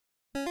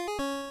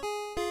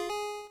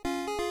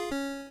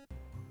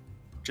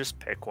Just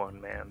pick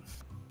one, man.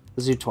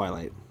 Let's do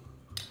Twilight.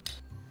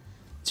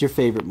 It's your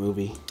favorite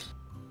movie.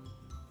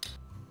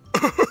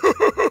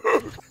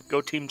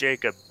 Go Team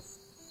Jacob.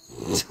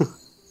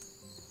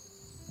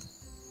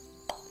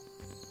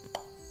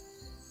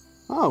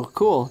 Oh,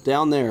 cool.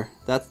 Down there.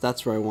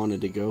 That's where I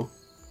wanted to go.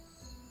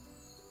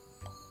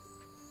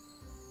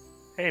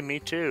 Hey, me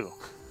too.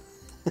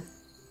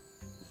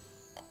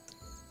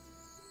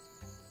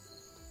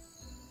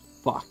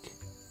 Fuck.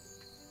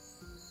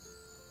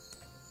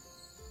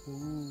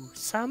 Ooh,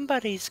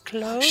 somebody's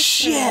close.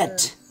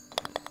 Shit!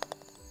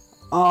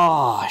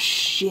 Oh,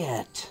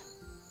 shit.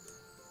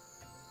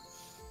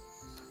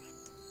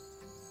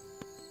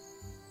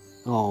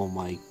 Oh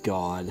my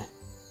god.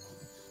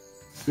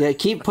 Yeah,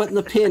 keep putting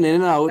the pin in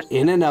and out,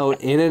 in and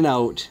out, in and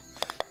out.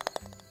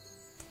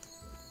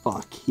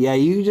 Fuck. Yeah,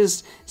 you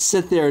just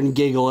sit there and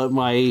giggle at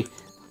my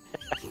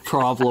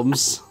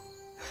problems.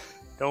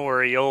 Don't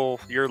worry,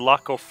 your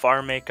luck will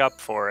far make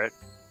up for it.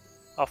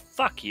 Oh,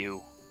 fuck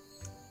you.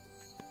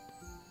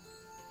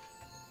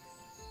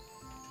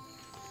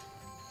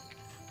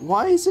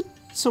 Why is it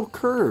so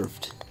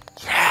curved?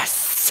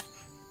 Yes!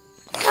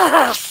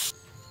 Yes!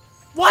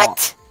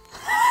 What?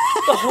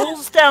 Oh. The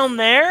hole's down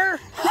there?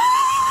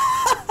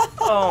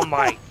 Oh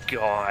my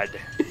god.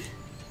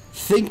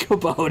 Think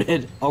about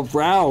it.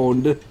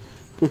 Around.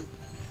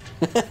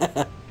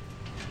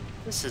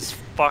 This is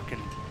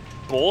fucking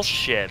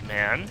bullshit,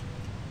 man.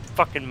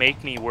 Fucking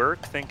make me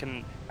work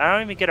thinking I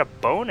don't even get a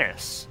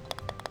bonus.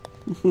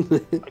 I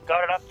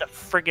got it up the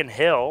friggin'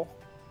 hill.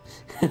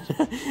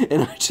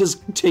 And I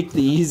just take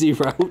the easy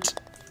route.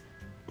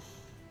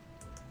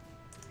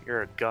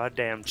 You're a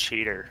goddamn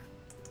cheater.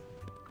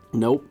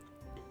 Nope.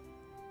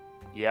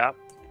 Yep.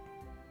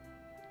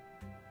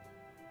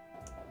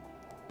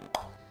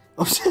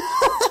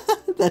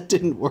 That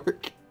didn't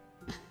work.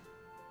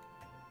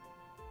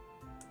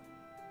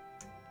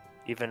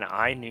 Even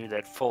I knew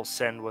that full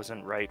send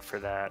wasn't right for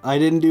that. I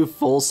didn't do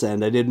full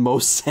send, I did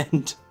most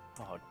send.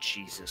 Oh,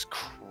 Jesus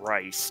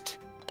Christ.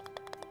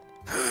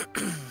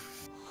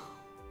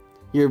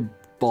 Your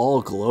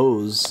ball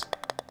glows.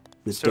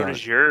 So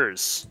does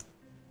yours.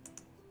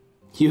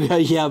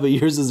 Yeah, but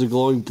yours is a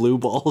glowing blue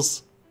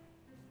balls.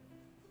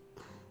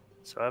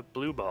 So I have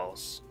blue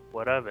balls.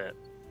 What of it?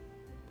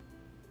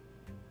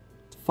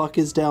 The fuck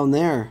is down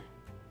there?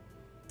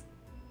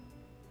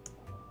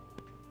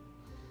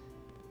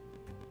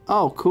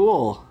 Oh,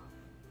 cool.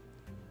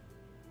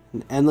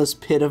 An endless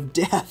pit of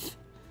death.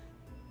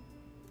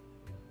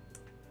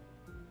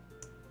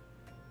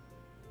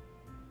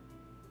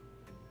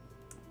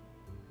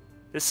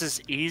 This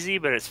is easy,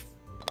 but it's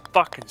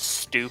fucking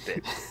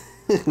stupid.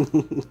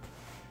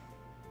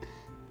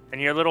 And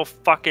your little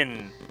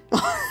fucking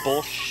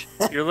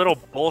your little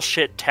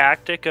bullshit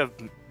tactic of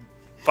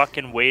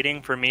fucking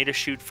waiting for me to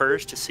shoot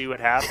first to see what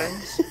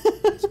happens,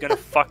 it's gonna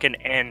fucking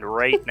end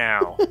right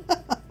now.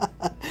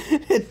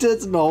 It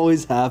doesn't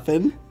always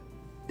happen.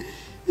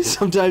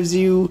 Sometimes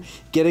you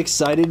get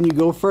excited and you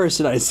go first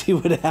and I see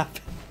what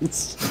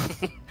happens.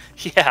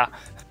 Yeah.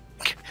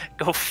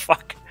 Go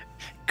fuck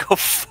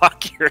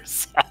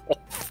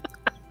yourself.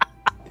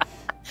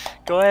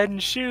 Go ahead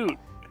and shoot.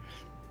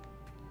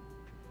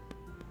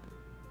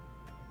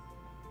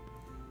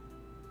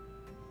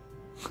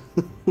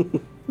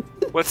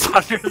 What's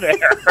under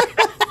there?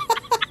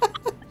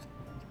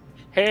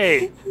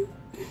 Hey,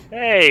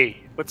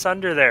 what's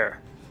under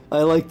there?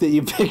 I like that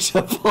you picked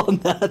up on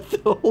that,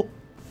 though.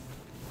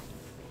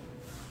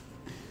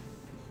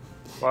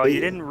 Well, you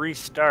didn't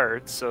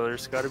restart, so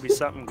there's got to be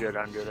something good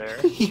under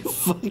there. You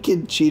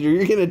fucking cheater,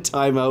 you're gonna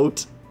time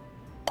out.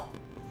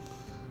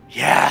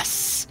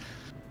 Yes!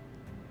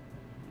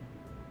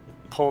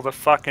 Pull the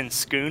fucking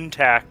scoon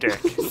tactic.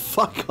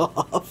 Fuck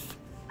off.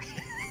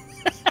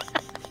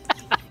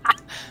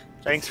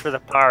 Thanks for the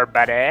power,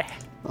 buddy.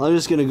 I'm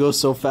just gonna go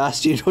so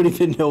fast you don't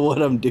even know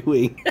what I'm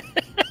doing.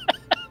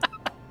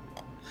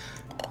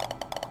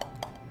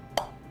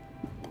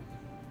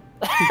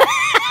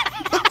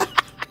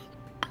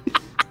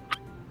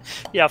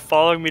 Yeah,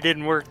 following me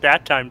didn't work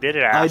that time, did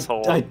it,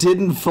 asshole? I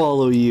didn't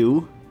follow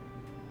you.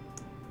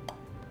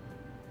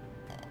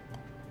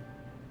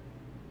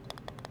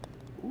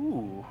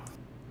 Ooh.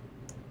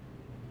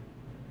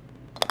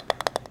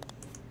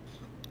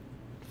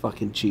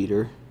 Fucking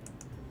cheater.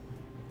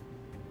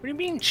 What do you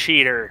mean,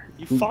 cheater?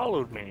 You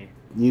followed me.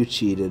 You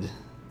cheated.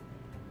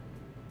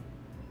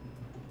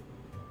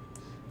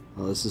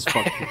 Oh, this is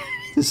fucking...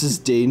 This is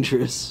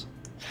dangerous.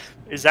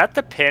 Is that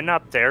the pin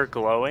up there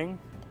glowing?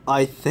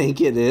 I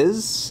think it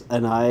is,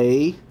 and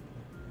I...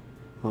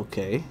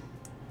 Okay.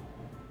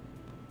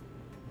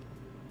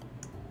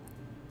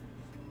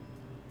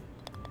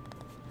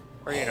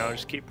 Or, you know,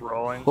 just keep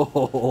rolling.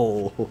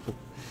 Oh,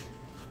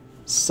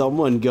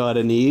 someone got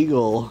an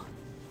eagle.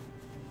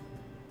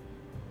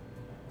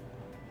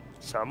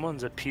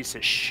 Someone's a piece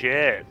of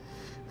shit.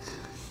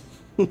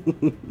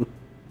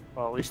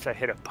 Well, at least I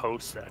hit a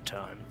post that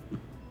time.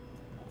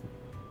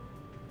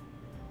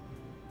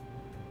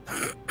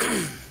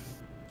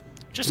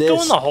 Just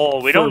go in the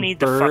hole. We don't need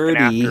the fucking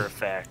after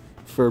effect.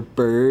 For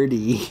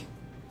birdie.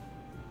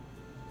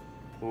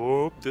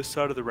 Oh, this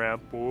side of the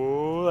ramp.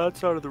 Oh, that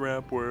side of the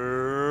ramp.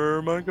 Where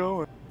am I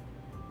going?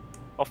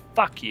 Oh,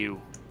 fuck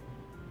you.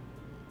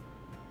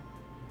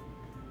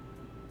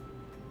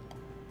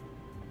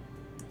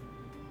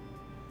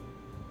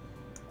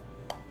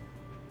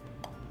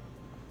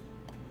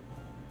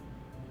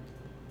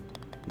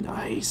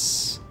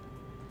 Nice.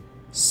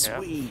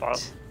 Sweet. Yeah,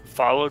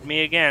 followed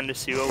me again to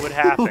see what would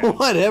happen.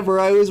 Whatever,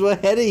 I was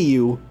ahead of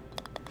you.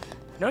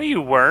 No,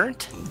 you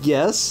weren't.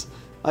 Yes,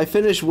 I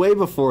finished way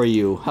before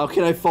you. How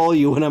can I follow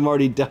you when I'm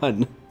already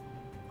done?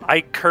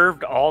 I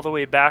curved all the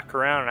way back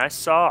around and I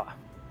saw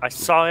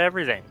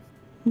everything.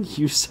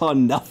 You saw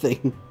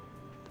nothing.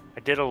 I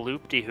did a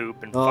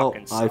loop-de-hoop and Oh,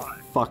 fucking saw I it.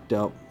 fucked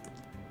up.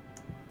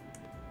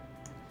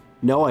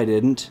 No, I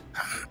didn't.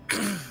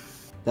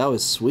 That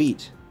was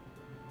sweet.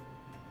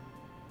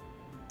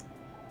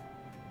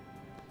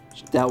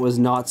 That was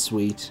not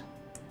sweet.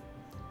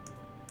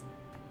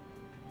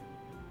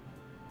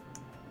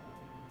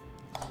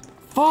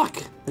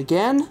 Fuck!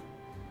 Again?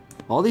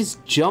 All these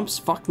jumps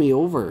fuck me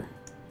over.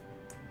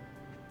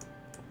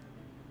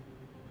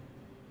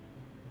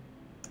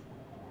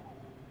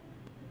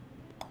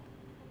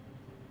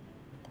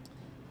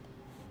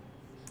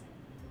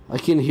 I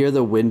can hear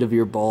the wind of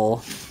your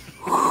ball.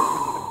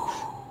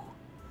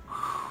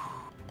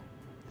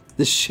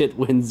 The shit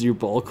winds your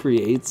ball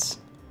creates.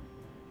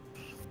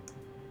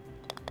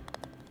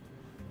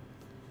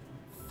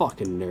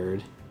 Fucking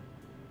nerd.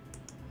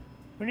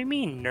 What do you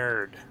mean,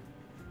 nerd?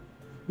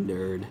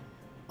 Nerd.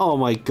 Oh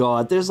my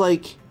god, there's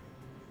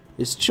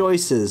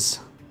choices.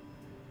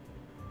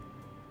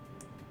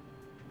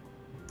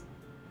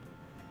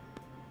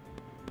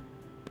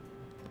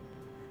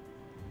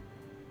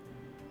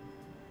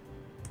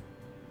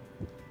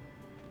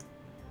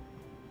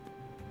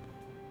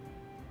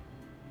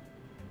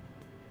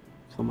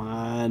 Come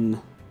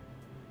on.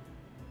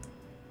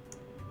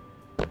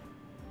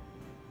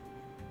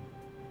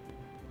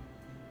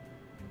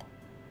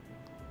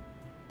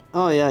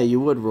 Oh yeah, you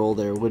would roll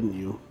there, wouldn't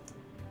you?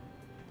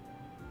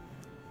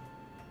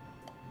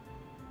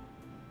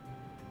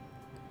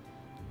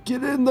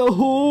 Get in the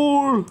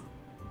hole!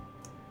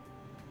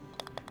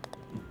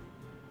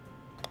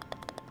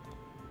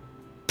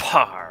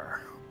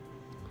 Par.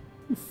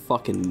 You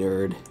fucking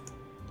nerd.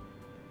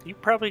 You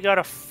probably got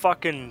a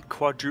fucking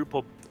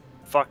quadruple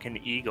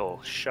fucking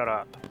eagle. Shut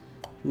up.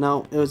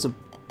 No, it was a...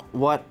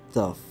 What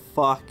the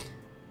fuck?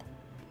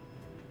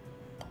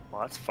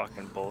 Well, that's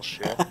fucking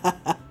bullshit.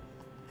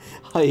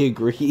 I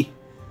agree.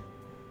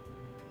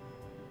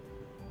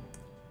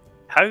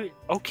 How?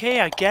 Okay,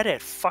 I get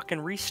it.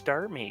 Fucking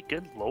restart me.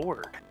 Good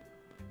lord.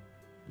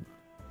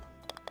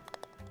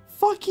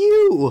 Fuck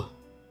you!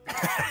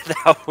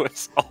 That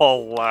was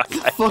all luck.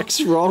 What the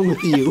fuck's wrong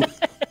with you?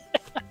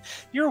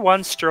 You're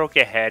one stroke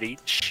ahead.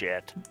 Eat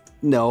shit.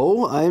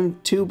 No, I'm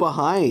 2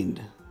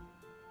 behind.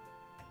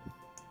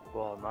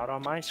 Well, not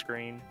on my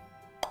screen.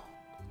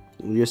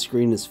 Your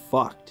screen is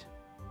fucked.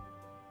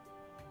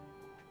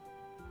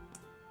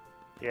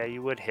 Yeah,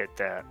 you would hit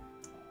that.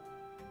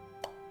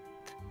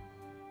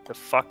 The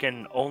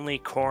fucking only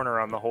corner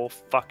on the whole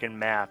fucking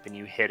map, and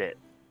you hit it.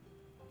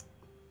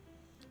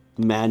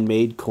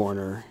 Man-made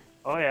corner.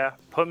 Oh yeah,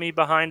 put me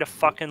behind a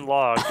fucking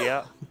log,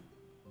 yeah.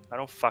 I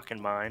don't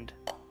fucking mind.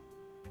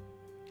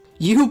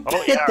 You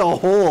hit the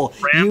hole!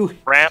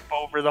 Ramp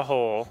over the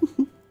hole.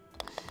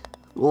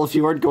 Well, if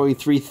you weren't going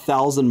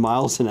 3,000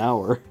 miles an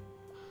hour.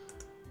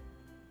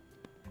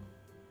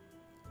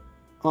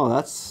 Oh,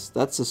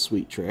 that's a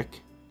sweet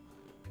trick.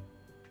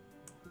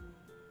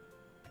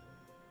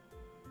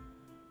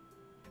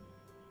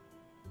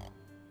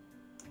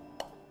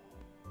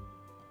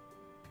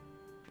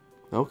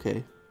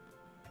 Okay.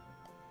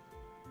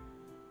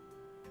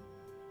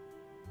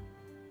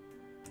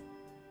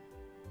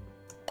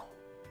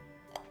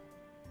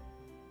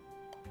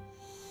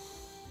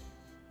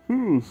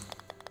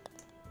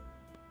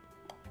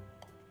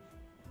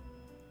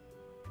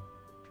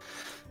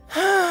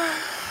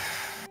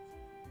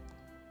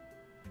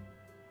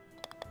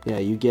 Yeah,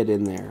 you get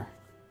in there.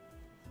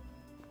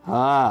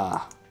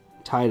 Ah,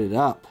 tied it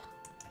up.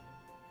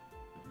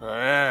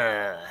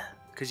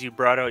 Because you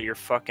brought out your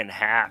fucking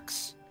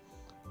hacks.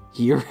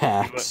 Your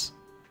hacks.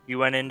 You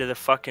went into the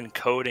fucking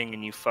coding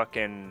and you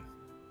fucking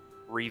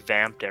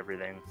revamped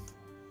everything.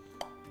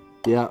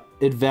 Yeah,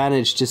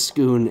 advantage to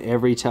Scoon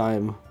every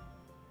time.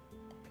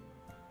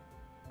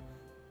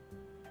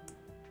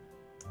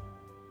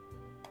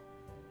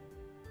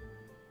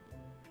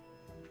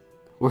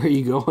 Where are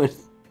you going?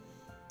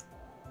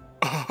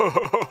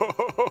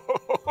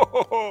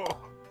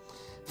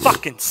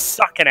 Fucking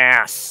sucking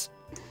ass.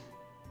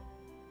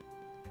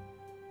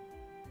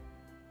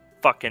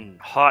 Fucking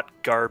hot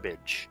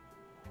garbage.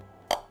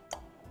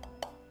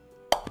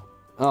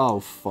 Oh,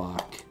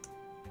 fuck.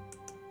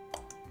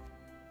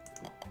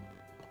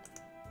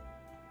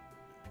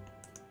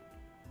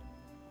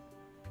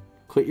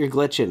 Quit your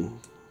glitching.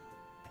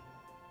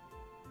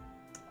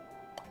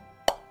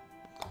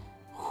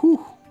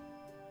 Whew.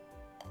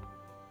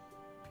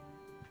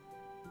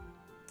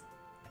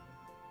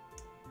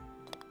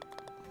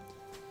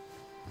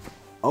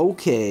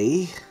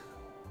 Okay.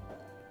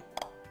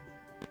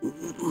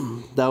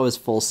 That was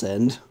full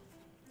send.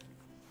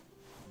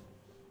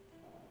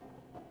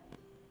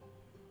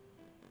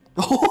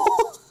 I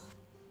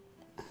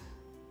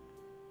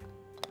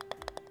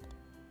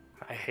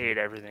hate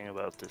everything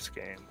about this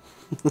game.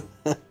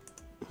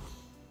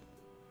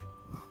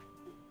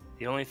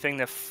 The only thing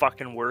that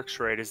fucking works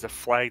right is the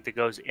flag that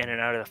goes in and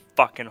out of the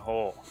fucking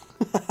hole.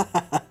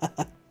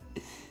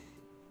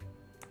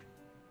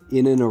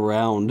 In and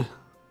around.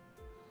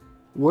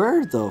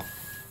 Where the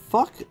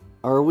fuck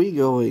are we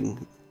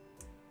going?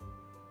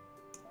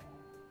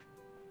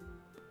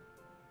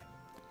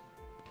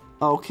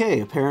 Okay,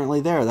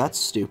 apparently there. That's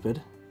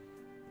stupid.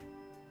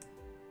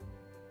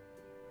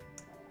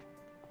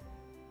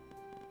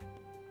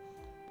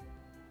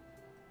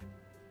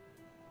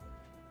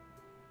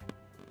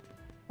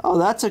 Oh,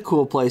 that's a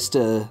cool place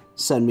to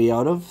send me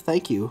out of.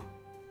 Thank you.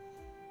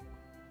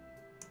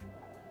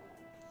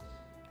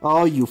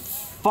 Oh, you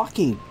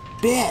fucking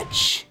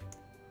bitch!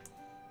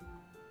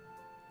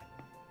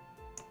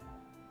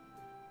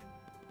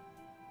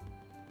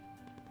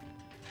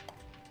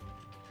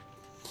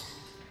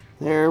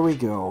 There we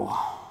go.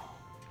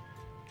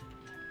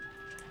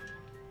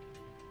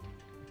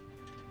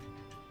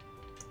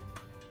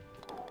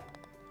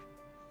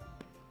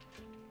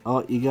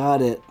 Oh, you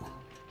got it.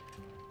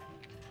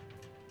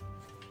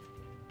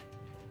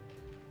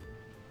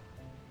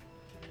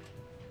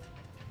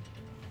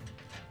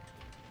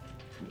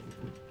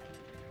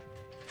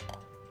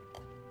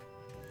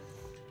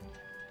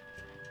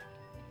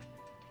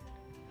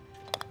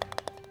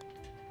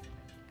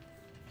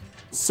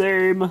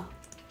 Same.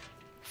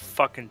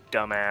 Fucking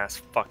dumbass,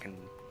 fucking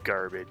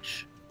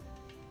garbage.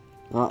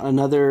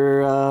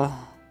 Another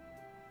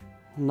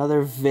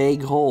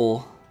vague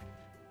hole.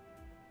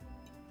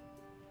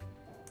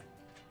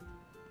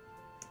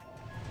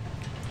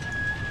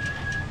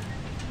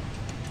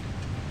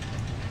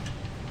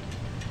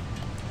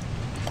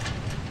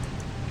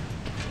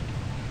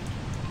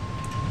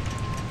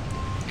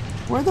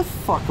 Where the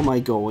fuck am I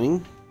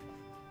going?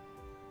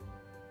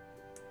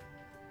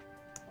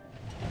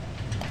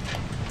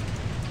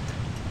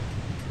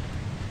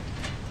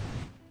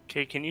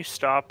 Okay, can you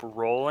stop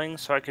rolling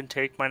so I can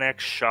take my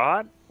next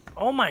shot?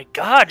 Oh my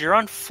god, you're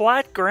on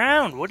flat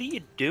ground. What are you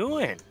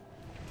doing?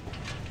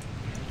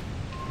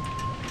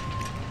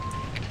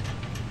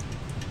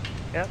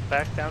 Yep,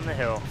 back down the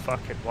hill.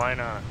 Fuck it, why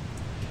not?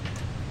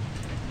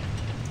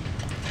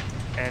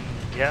 And,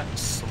 yeah,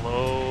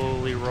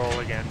 slowly roll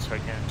again so I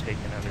can take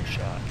another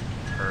shot.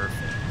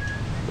 Perfect.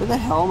 Where the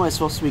hell am I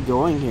supposed to be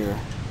going here?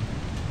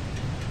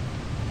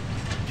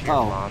 To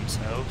your mom's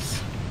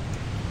house.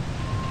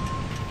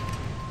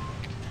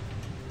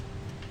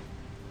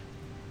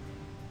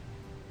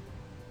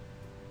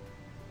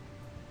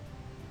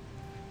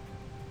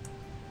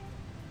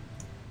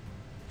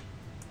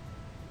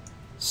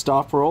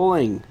 Stop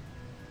rolling.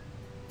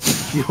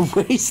 You're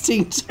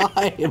wasting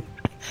time.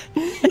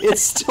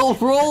 It's still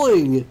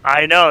rolling.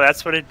 I know,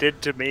 that's what it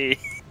did to me.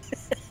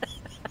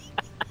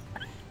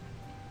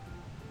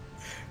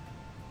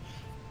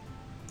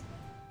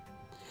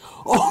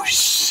 Oh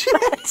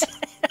shit!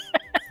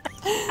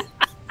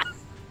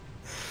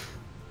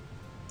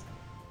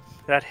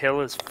 That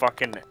hill is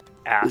fucking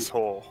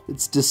asshole.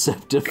 It's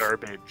deceptive.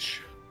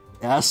 Garbage.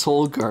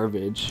 Asshole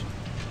garbage.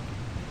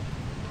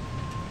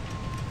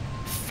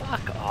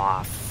 Fuck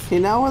off. Okay,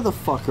 now where the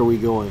fuck are we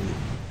going?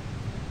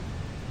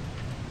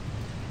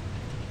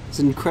 It's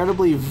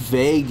incredibly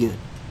vague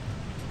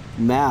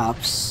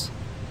maps.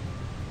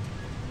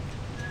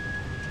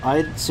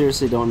 I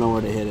seriously don't know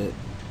where to hit it.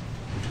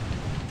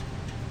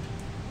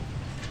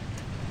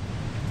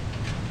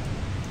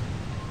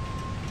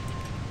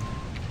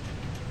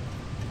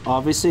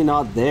 Obviously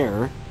not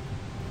there.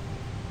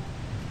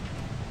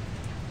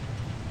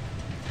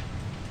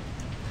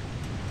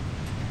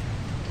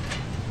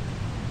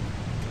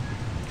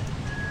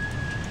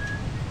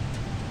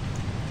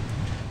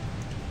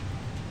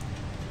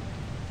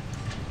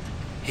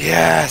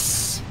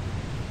 Yes!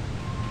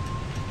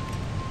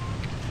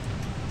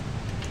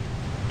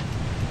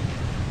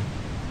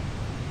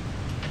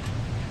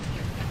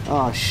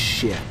 Oh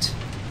shit.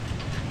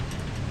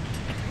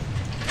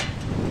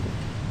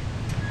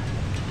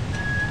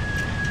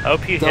 I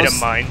hope you hit a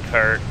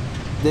minecart.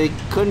 They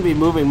couldn't be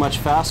moving much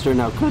faster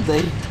now, could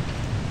they?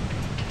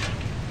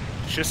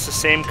 It's just the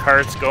same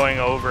carts going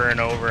over and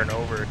over and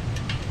over.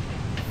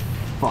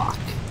 Fuck.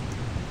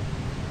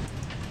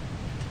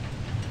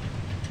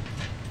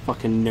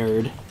 Fucking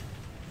nerd.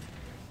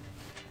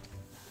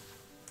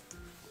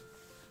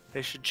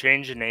 They should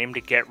change the name to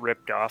Get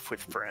Ripped Off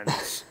with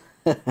Friends.